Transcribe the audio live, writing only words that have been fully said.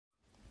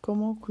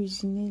Comment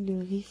cuisiner le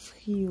riz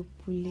frit au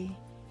poulet?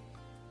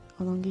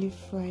 En anglais,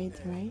 fried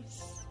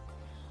rice.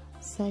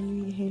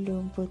 Salut,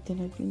 hello,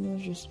 bino,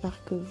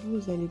 j'espère que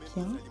vous allez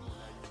bien.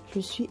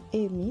 Je suis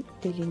Aimé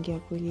de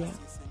Lingapolia.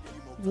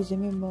 Vous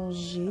aimez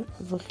manger,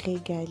 vous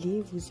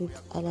régaler, vous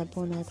êtes à la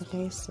bonne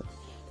adresse.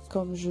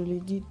 Comme je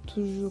le dis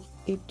toujours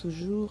et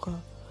toujours,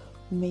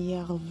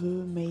 meilleurs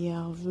vœux.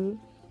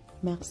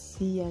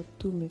 Merci à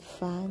tous mes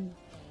fans.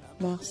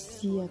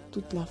 Merci à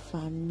toute la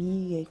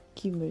famille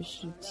qui me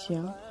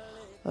soutient.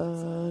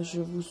 Je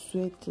vous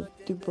souhaite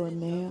du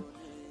bonheur,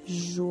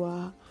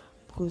 joie,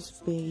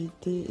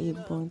 prospérité et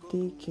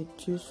bonté. Que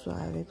Dieu soit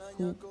avec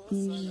vous.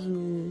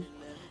 Bisous.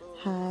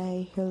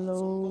 Hi,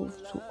 hello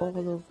to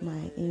all of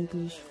my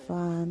English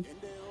fans.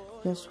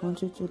 Just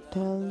wanted to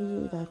tell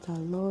you that I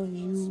love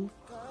you.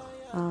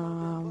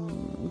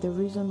 The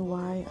reason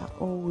why I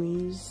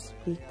always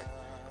speak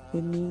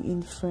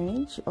in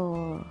French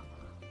or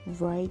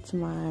write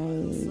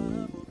my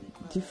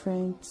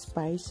different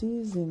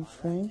spices in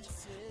French,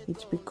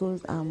 it's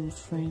because I'm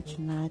French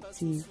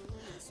native,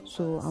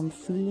 so I'm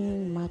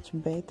feeling much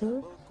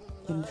better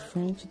in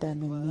French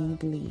than in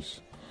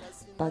English.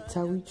 But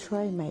I will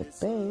try my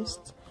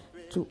best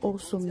to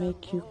also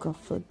make you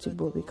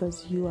comfortable,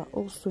 because you are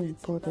also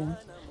important.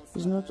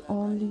 It's not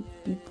only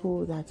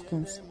people that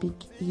can speak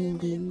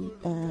English,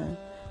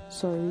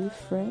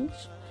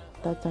 French,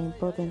 that are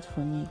important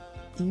for me.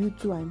 You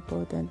too are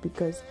important,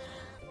 because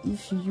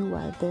if you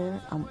are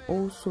there, I'm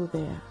also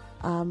there.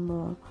 I'm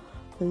a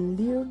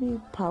little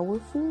bit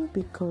powerful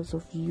because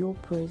of your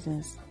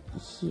presence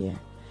here.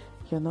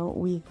 You know,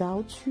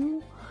 without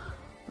you,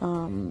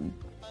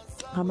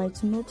 I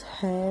might not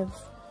have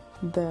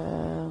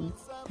the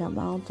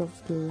amount of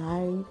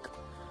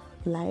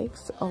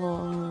likes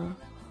or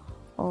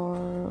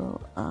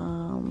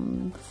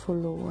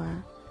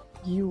follower.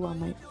 You are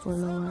my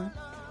follower.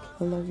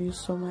 I love you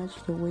so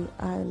much the way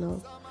I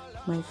love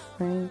my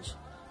French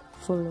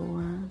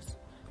followers.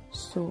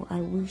 So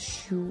I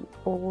wish you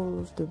all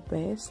of the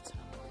best.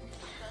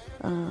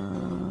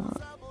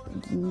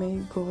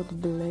 May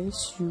God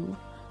bless you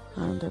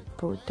and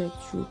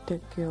protect you.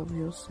 Take care of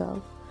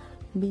yourself.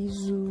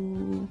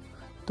 Bisous.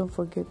 Don't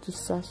forget to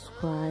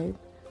subscribe,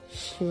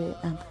 share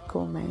and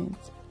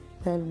comment.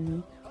 Tell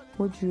me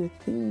what do you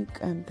think,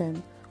 and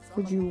then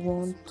what do you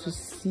want to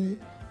see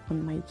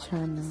on my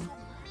channel.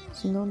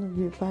 Sinon,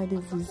 n'oubliez pas de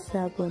vous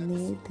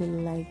abonner, de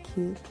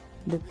liker,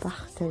 de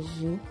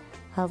partager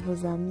à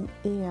vos amis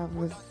et à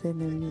vos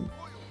ennemis.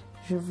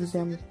 Je vous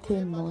aime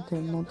tellement,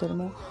 tellement,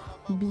 tellement.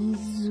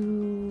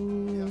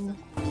 Bisous.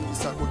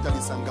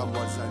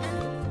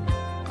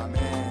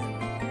 Amen.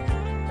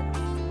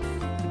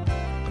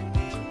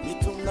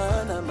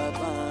 Mitungana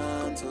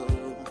mabanzo,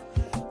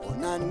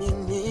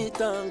 onanini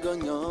tango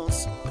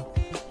nyonso,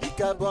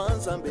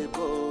 ikabwanza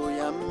mbebo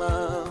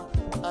yama,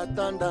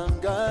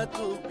 atandanga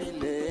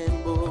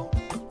tubilembo,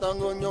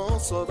 tango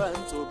nyonso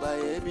banzo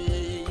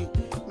baebi,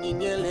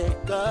 ninyele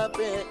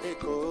kape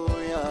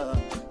ekoya,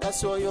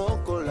 kasoyo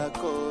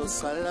kolako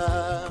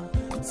sala,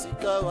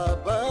 sikawa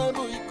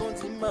babu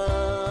ikondima.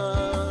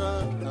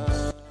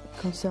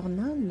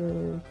 Concernant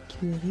le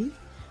curry,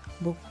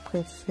 beaucoup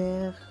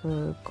préfèrent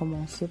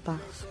commencer par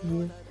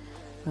frire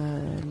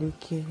le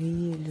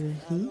curry et le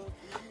riz.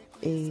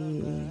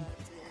 Et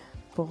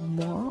pour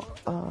moi,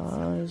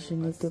 je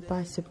n'étais pas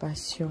assez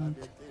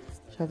patiente.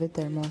 J'avais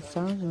tellement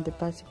faim, je n'étais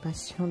pas assez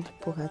patiente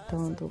pour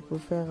attendre, pour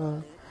faire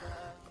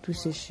tous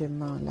ces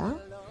chemins-là.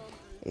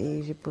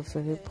 Et j'ai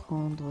préféré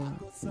prendre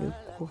le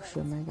court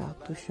chemin, car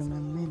tout chemin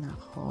mène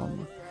à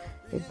Rome.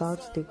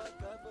 About the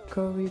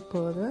curry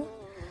powder,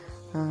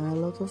 a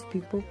lot of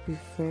people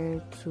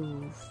prefer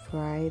to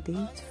fry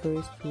it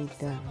first with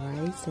the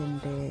rice and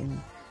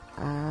then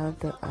add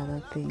the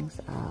other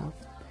things up.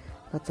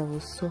 But I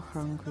was so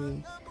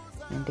hungry,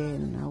 and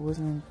then I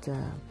wasn't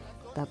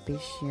that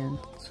patient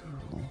to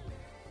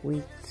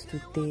wait to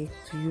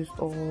use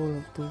all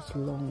of those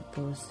long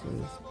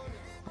processes.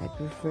 I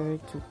prefer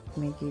to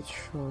make it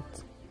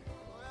short.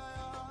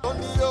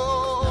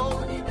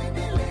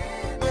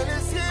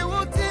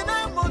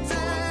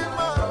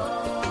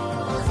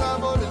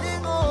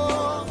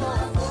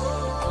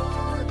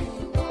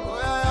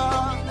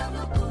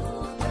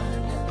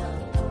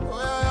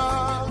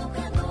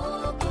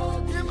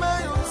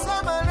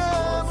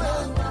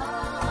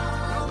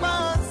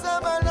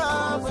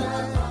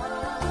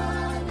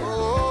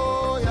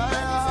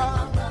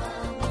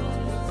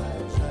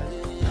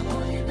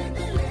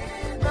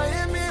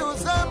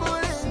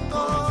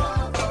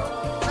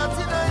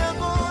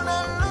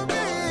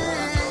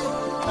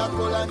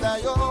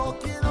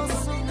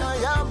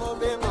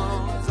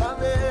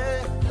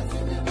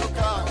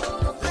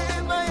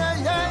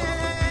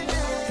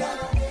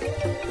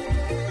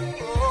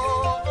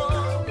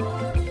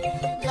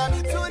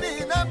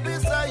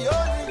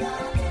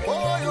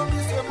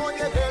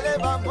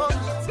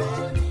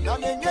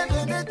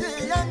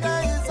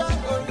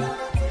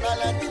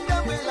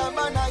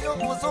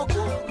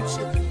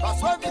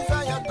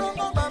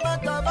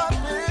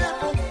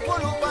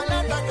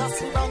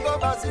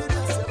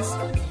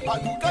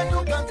 Aluka,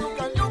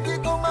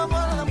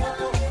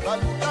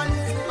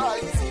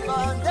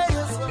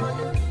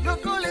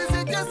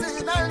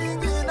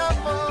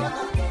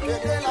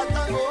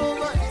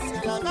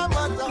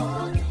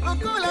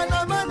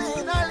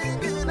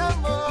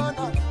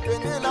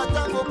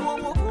 sango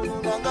kumukulu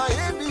nanga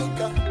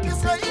ebika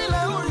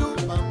Israila uyu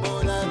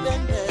pamona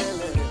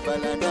Bendele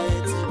balanda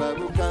eti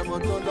babuka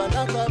motondo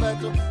na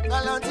kabato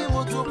Kalandi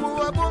mutupu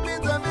wa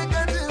bumiza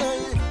mikati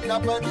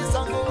Napandi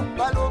sango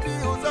balobi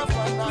uza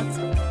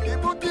fanati